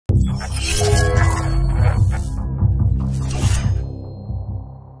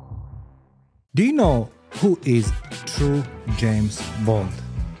Do you know who is true James Bond?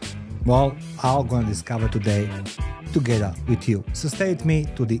 Well, I'm going to discover today together with you. So stay with me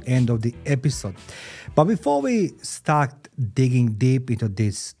to the end of the episode. But before we start digging deep into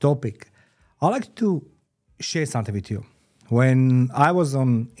this topic, I'd like to share something with you. When I was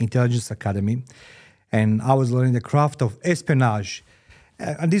on Intelligence Academy and I was learning the craft of espionage,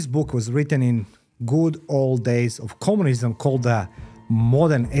 and this book was written in good old days of communism called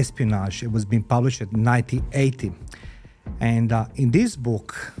Modern Espionage. It was being published in 1980. And in this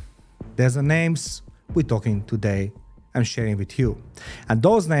book, there's the names we're talking today and sharing with you. And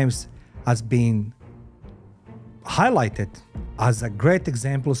those names has been highlighted as a great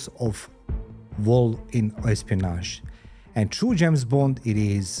examples of role in espionage. And true James Bond it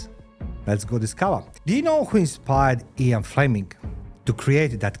is. Let's go discover. Do you know who inspired Ian Fleming to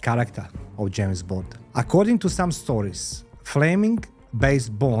create that character of James Bond? According to some stories, Fleming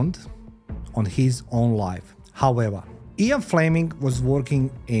based Bond on his own life. However, Ian Fleming was working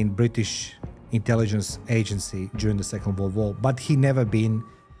in British intelligence agency during the Second World War, but he never been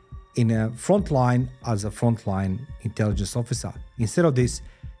in a front line as a frontline intelligence officer. Instead of this,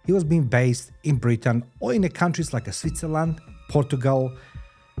 he was being based in Britain or in the countries like Switzerland, Portugal,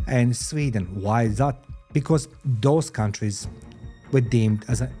 and Sweden. Why is that? Because those countries were deemed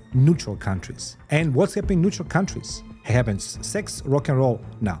as neutral countries. And what's happening in neutral countries? Happens sex, rock and roll.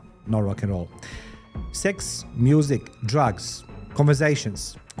 No, not rock and roll. Sex, music, drugs,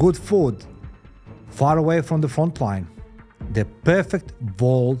 conversations, good food, far away from the front line. The perfect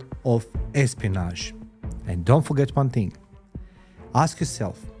world of espionage. And don't forget one thing. Ask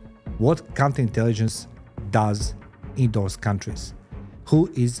yourself, what counterintelligence does in those countries?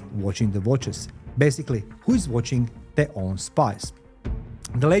 Who is watching the watchers? Basically, who is watching their own spies?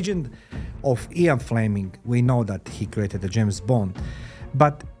 The legend of Ian Fleming, we know that he created the James Bond,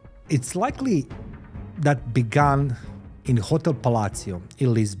 but it's likely that began in Hotel Palacio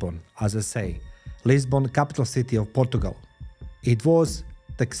in Lisbon, as I say. Lisbon, capital city of Portugal. It was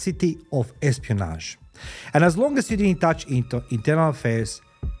the city of espionage. And as long as you didn't touch into internal affairs,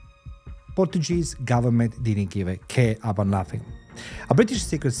 Portuguese government didn't give a care about nothing. A British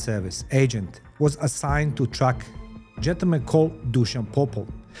Secret Service agent was assigned to track a gentleman called Dusan Popov.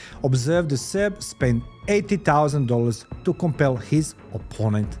 Observed the Serb spent $80,000 to compel his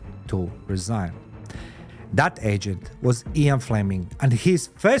opponent to resign. That agent was Ian Fleming, and his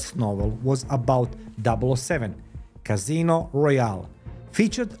first novel was about 007, Casino Royale,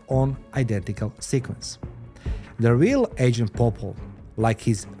 featured on identical sequence. The real Agent Popov, like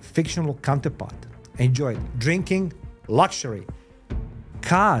his fictional counterpart, enjoyed drinking, luxury,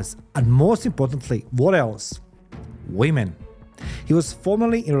 cars, and most importantly, what else? Women. He was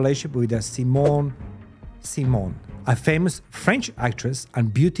formerly in a relationship with Simone, a famous French actress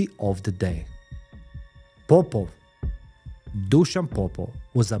and beauty of the day. Popov, Dusan Popov,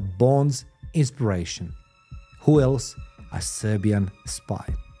 was a Bond's inspiration. Who else? A Serbian spy.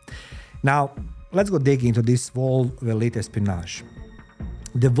 Now, let's go dig into this world of elite espionage.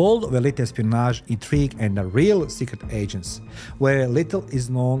 The world of elite espionage, intrigue, and the real secret agents, where little is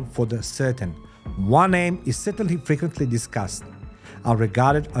known for the certain. One name is certainly frequently discussed and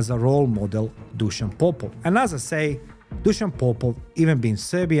regarded as a role model, Dusan Popov. And as I say, Dusan Popov, even being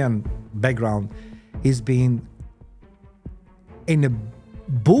Serbian background, is being in a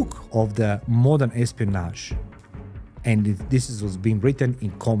book of the modern espionage. And this was being written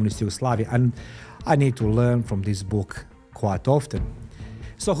in communist Yugoslavia. And I need to learn from this book quite often.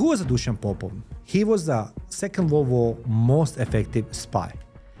 So who was Dusan Popov? He was the Second World War most effective spy.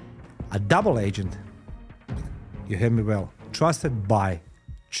 A double agent, you hear me well, trusted by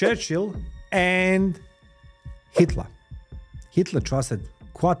Churchill and Hitler. Hitler trusted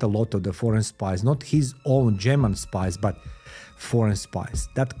quite a lot of the foreign spies, not his own German spies, but foreign spies.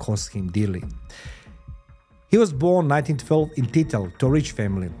 That cost him dearly. He was born 1912 in Titel to a rich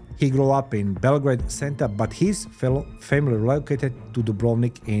family. He grew up in Belgrade center, but his family relocated to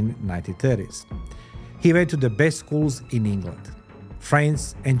Dubrovnik in 1930s. He went to the best schools in England,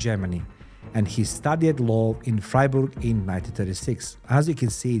 France and Germany, and he studied law in Freiburg in 1936. As you can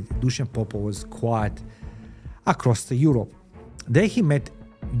see, Dusan Popov was quite across the Europe. There he met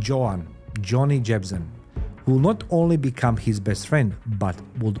Johnny Jebsen, who not only became his best friend, but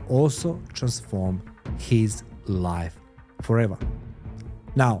would also transform his life forever.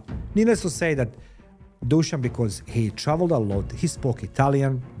 Now, needless to say that Dusan, because he traveled a lot, he spoke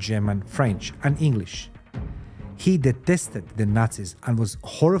Italian, German, French, and English. He detested the Nazis and was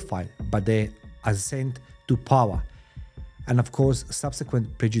horrified by their ascent to power, and of course,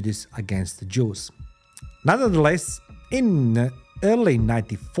 subsequent prejudice against the Jews. Nonetheless, in early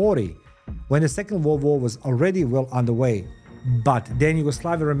 1940, when the Second World War was already well underway, but then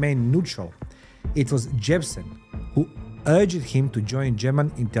Yugoslavia remained neutral. It was Jepsen who urged him to join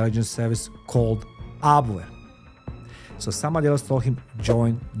German intelligence service called Abwehr. So somebody else told him,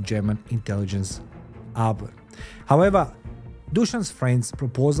 join German intelligence Abwehr. However, Dusan's friend's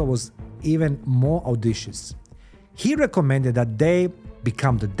proposal was even more audacious. He recommended that they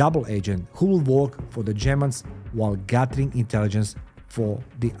become the double agent who will work for the Germans while gathering intelligence for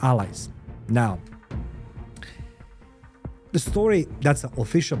the Allies. Now, the story, that's an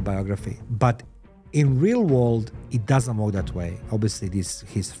official biography, but in real world, it doesn't work that way. Obviously,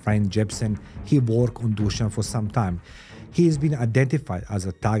 his friend Jepsen, he worked on Dusan for some time. He has been identified as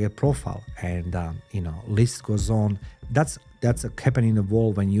a target profile, and list goes on. That's happening in the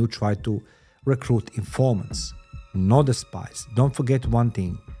world when you try to recruit informants, not the spies. Don't forget one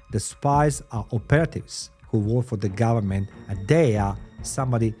thing: the spies are operatives who work for the government, and they are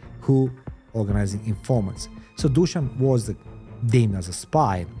somebody who organizing informants. So Dusan was deemed as a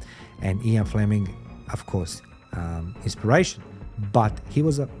spy, and Ian Fleming, of course, inspiration, but he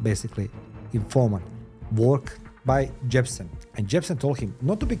was a basically informant, worked by Jepsen. And Jepsen told him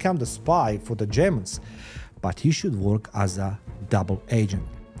not to become the spy for the Germans, but he should work as a double agent.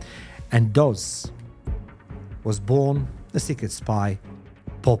 And thus was born the secret spy,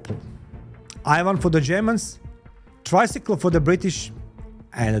 Popov. Ivan for the Germans, Tricycle for the British,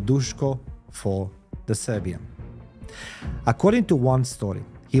 and a Duško for the Serbian. According to one story,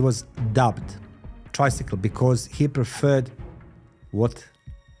 he was dubbed Tricycle because he preferred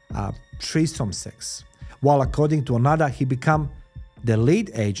threesome sex, while according to another, he became the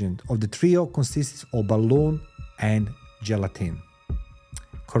lead agent of the trio consists of balloon and gelatin.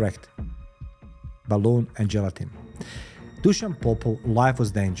 Correct. Balloon and gelatin. Dusan Popov's life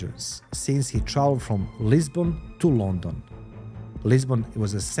was dangerous since he traveled from Lisbon to London. Lisbon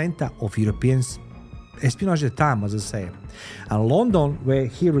was a center of European espionage at the time, as I say, and London, where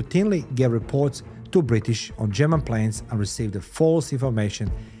he routinely gave reports to British on German planes and received the false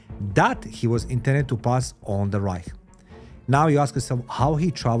information that he was intended to pass on the Reich. Now you ask yourself how he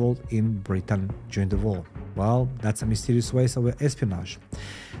traveled in Britain during the war. Well, that's a mysterious way of espionage.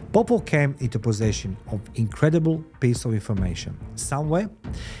 Popov came into possession of incredible piece of information somewhere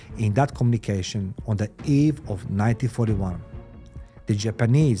in that communication on the eve of 1941. The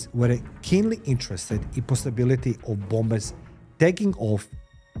Japanese were keenly interested in possibility of bombers taking off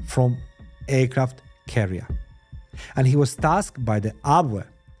from aircraft carrier, and he was tasked by the Abwehr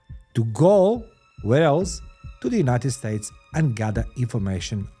to go, where else, to the United States and gather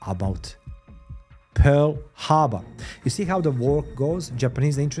information about Pearl Harbor. You see how the war goes?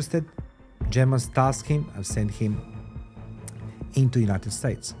 Japanese interested, Germans tasked him and sent him into the United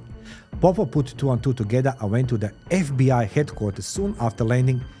States. Popov put two and two together and went to the FBI headquarters soon after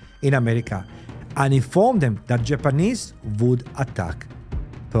landing in America and informed them that Japanese would attack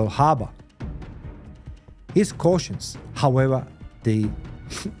Pearl Harbor. His cautions, however, they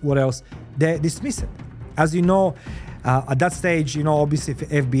dismissed it. As you know, at that stage, obviously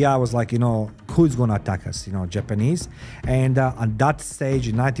FBI was like, who's going to attack us? Japanese. And at that stage,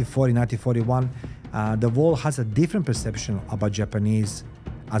 in 1940, 1941, the world has a different perception about Japanese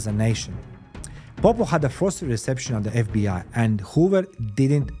as a nation. Popov had a frosty reception at the FBI, and Hoover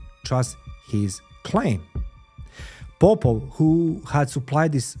didn't trust his claim. Popov, who had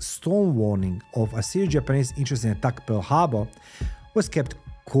supplied this storm warning of a serious Japanese interest in attack Pearl Harbor, was kept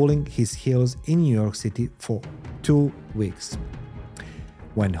cooling his heels in New York City for 2 weeks.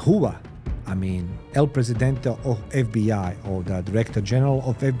 When Hoover, El Presidente of FBI, or the Director General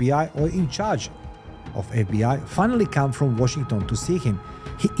of FBI, or in charge of FBI, finally came from Washington to see him,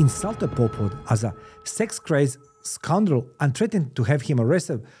 he insulted Popov as a sex-crazed scoundrel and threatened to have him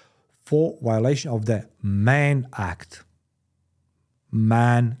arrested for violation of the Mann Act.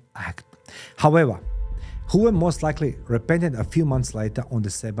 Mann Act. However, Hoover most likely repented a few months later on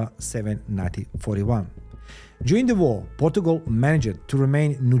December 7, 1941. During the war, Portugal managed to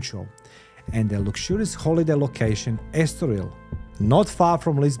remain neutral, and the luxurious holiday location Estoril, not far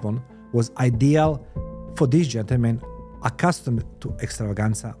from Lisbon, was ideal for these gentlemen accustomed to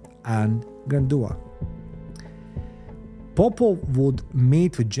extravaganza and grandeur. Popov would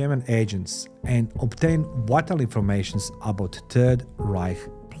meet with German agents and obtain vital information about Third Reich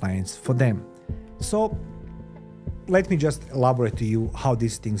plans for them. So, let me just elaborate to you how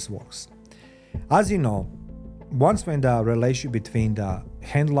these things works. As you know, once when the relationship between the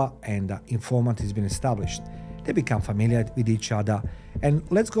handler and the informant has been established, they become familiar with each other. And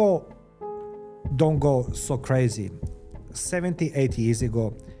don't go so crazy. 70, 80 years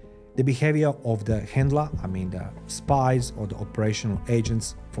ago, the behavior of the handler, the spies or the operational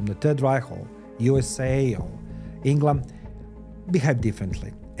agents from the Third Reich or USA or England, behave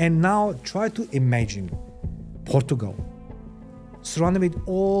differently. And now try to imagine Portugal surrounded with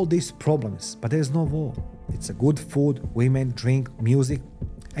all these problems, but there's no war. It's a good food, women, drink, music,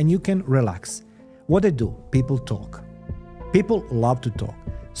 and you can relax. What they do, people talk. People love to talk.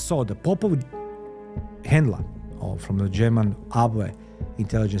 So the Popov handler, or from the German Abwehr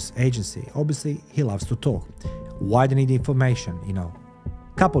intelligence agency, obviously he loves to talk. Why they need information,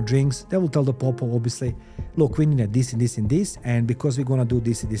 Couple drinks, they will tell the Popov, obviously, look, we need this and this and this, and because we're gonna do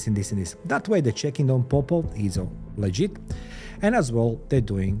this and this and this and this. That way they're checking on Popov, he's legit, and as well they're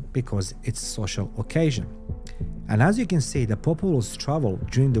doing because it's a social occasion. And as you can see, the Popov was travel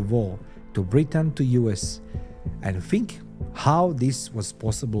during the war to Britain, to US, and think how this was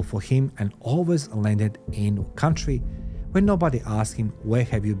possible for him, and always landed in a country where nobody asked him, where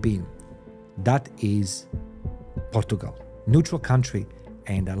have you been? That is Portugal, neutral country,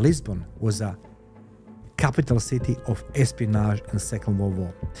 and Lisbon was a capital city of espionage in the Second World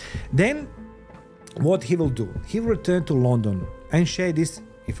War. Then what he will do? He will return to London and share this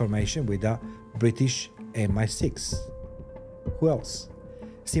information with the British MI6. Who else?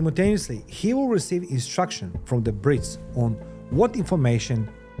 Simultaneously, he will receive instruction from the Brits on what information,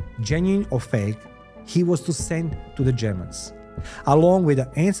 genuine or fake, he was to send to the Germans, along with the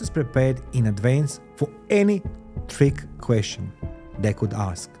answers prepared in advance for any trick question they could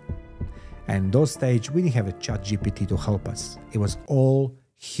ask. And those stage, we didn't have a chat GPT to help us. It was all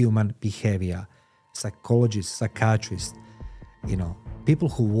human behavior, psychologists, psychiatrists, people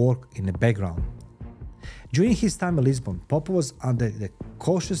who work in the background. During his time in Lisbon, Popov was under the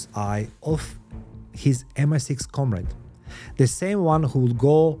cautious eye of his MI6 comrade, the same one who would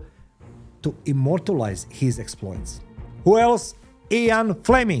go to immortalize his exploits. Who else? Ian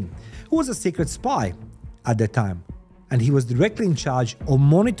Fleming, who was a secret spy at the time, and he was directly in charge of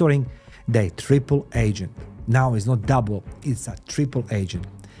monitoring the triple agent. Now it's not double, it's a triple agent.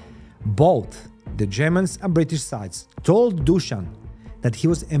 Both the Germans and British sides told Dusan that he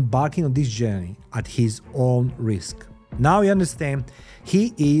was embarking on this journey at his own risk. Now you understand,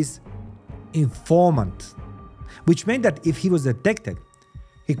 he is informant, which meant that if he was detected,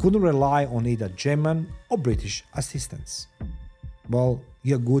 he couldn't rely on either German or British assistance. Well,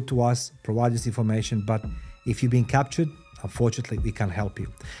 you're good to us, provide this information, but if you've been captured, unfortunately, we can't help you.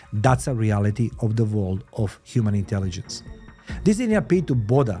 That's a reality of the world of human intelligence. This didn't appear to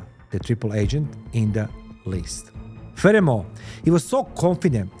bother the triple agent in the least. Furthermore, he was so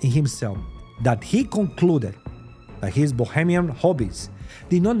confident in himself that he concluded that his bohemian hobbies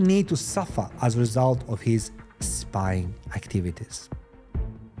did not need to suffer as a result of his spying activities.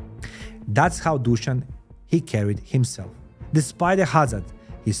 That's how Dusan he carried himself. Despite the hazard,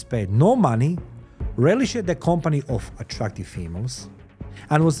 he spared no money, relished the company of attractive females,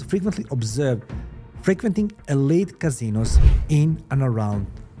 and was frequently observed frequenting elite casinos in and around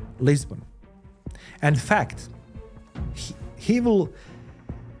Lisbon. In fact, he will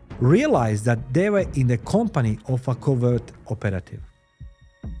realize that they were in the company of a covert operative.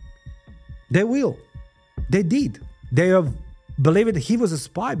 They did. They have believed that he was a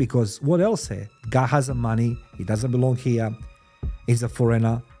spy because what else? Guy has the money, he doesn't belong here, he's a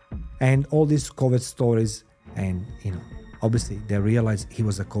foreigner, and all these covert stories, and obviously they realized he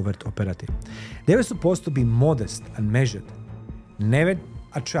was a covert operative. They were supposed to be modest and measured, never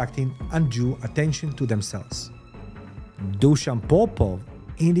attracting undue attention to themselves. Dusan Popov,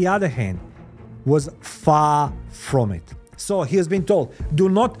 in the other hand, was far from it. So he has been told, do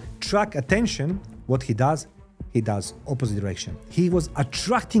not attract attention. What he does opposite direction. He was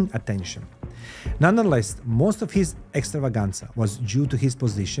attracting attention. Nonetheless, most of his extravaganza was due to his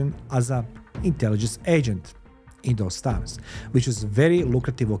position as an intelligence agent in those times, which was a very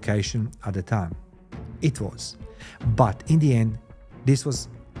lucrative vocation at the time. It was. But in the end, this was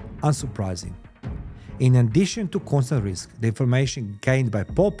unsurprising. In addition to constant risk, the information gained by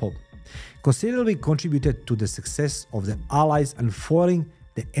Popov considerably contributed to the success of the Allies and foiling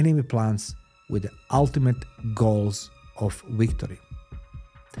the enemy plans with the ultimate goals of victory.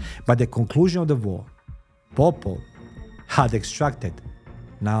 By the conclusion of the war, Popov had extracted,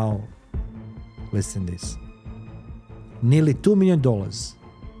 now listen this, nearly $2 million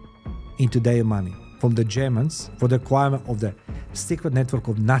in today's money from the Germans for the requirement of the secret network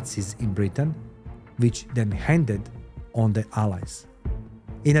of Nazis in Britain, which then handed on the Allies.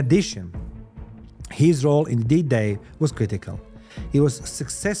 In addition, his role in D-Day was critical. He was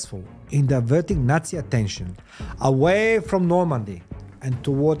successful in diverting Nazi attention away from Normandy and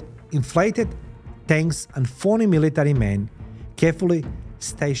toward inflated tanks and phony military men carefully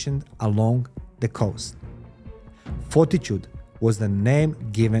stationed along the coast. Fortitude was the name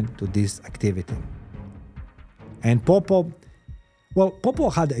given to this activity. And Popov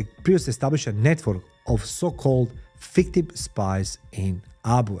had a previously established a network of so-called fictive spies in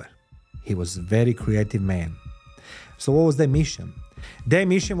Abwehr. He was a very creative man. So what was their mission? Their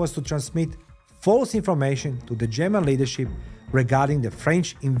mission was to transmit false information to the German leadership regarding the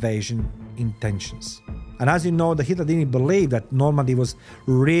French invasion intentions. And as you know, the Hitler didn't believe that Normandy was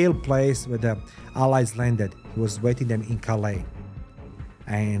a real place where the Allies landed. He was waiting them in Calais.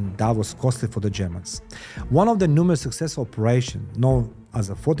 And that was costly for the Germans. One of the numerous successful operations, known as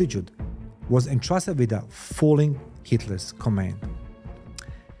a Fortitude, was entrusted with fooling Hitler's command.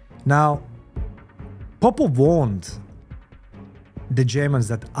 Now, Popov warned the Germans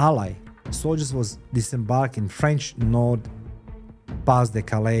that Allied soldiers was disembarked in French north past the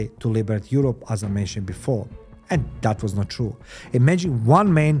Calais to liberate Europe, as I mentioned before. And that was not true. Imagine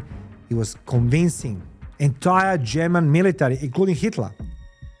one man, he was convincing entire German military, including Hitler,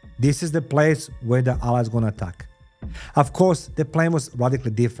 this is the place where the Allies are going to attack. Of course, the plan was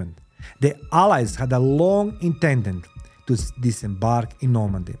radically different. The Allies had a long intended to disembark in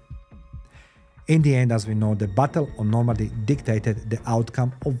Normandy. In the end, as we know, the Battle of Normandy dictated the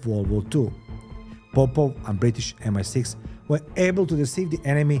outcome of World War II. Popov and British MI6 were able to deceive the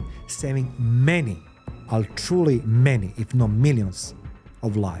enemy, saving many, truly many, if not millions,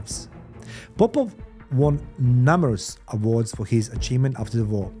 of lives. Popov won numerous awards for his achievement after the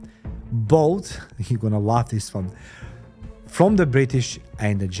war. Both, you're gonna laugh this one, from the British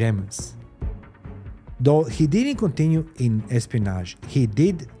and the Germans. Though he didn't continue in espionage, he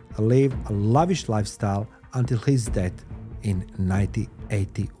did live a lavish lifestyle until his death in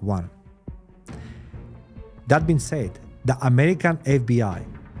 1981. That being said, the American FBI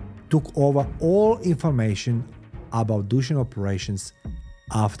took over all information about Dusan operations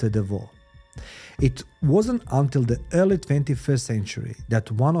after the war. It wasn't until the early 21st century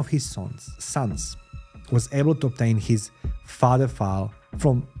that one of his sons was able to obtain his father file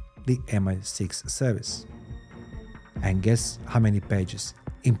from the MI6 service. And guess how many pages?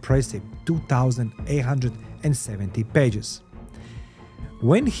 Impressive 2,870 pages.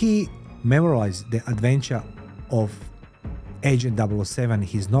 When he memorized the adventure of Agent 007 in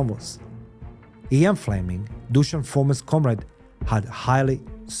his novels, Ian Fleming, Dusan's former comrade, had highly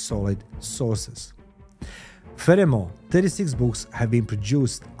solid sources. Furthermore, 36 books have been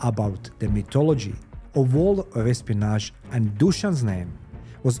produced about the mythology of world of espionage, and Dusan's name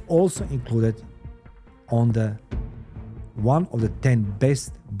was also included on the one of the 10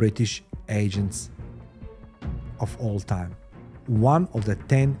 best British agents of all time. One of the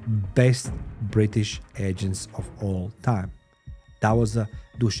 10 best British agents of all time. That was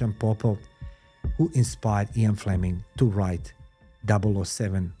Dusan Popov, who inspired Ian Fleming to write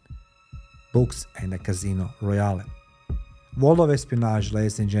 007 books and a Casino Royale. World of espionage,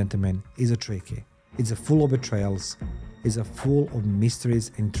 ladies and gentlemen, is tricky. It's full of betrayals, it's full of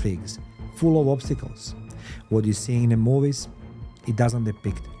mysteries, intrigues, full of obstacles. What you see in the movies, it doesn't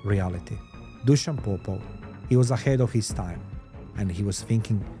depict reality. Dusan Popov, he was ahead of his time, and he was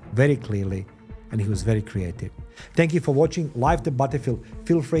thinking very clearly, and he was very creative. Thank you for watching Live the Battlefield.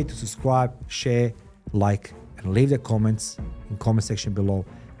 Feel free to subscribe, share, like, and leave the comments in comment section below.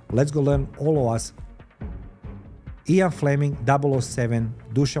 Let's go learn, all of us, Ian Fleming, 007,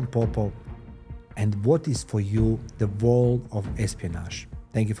 Dusan Popov, and what is for you the world of espionage.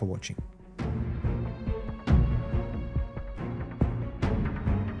 Thank you for watching.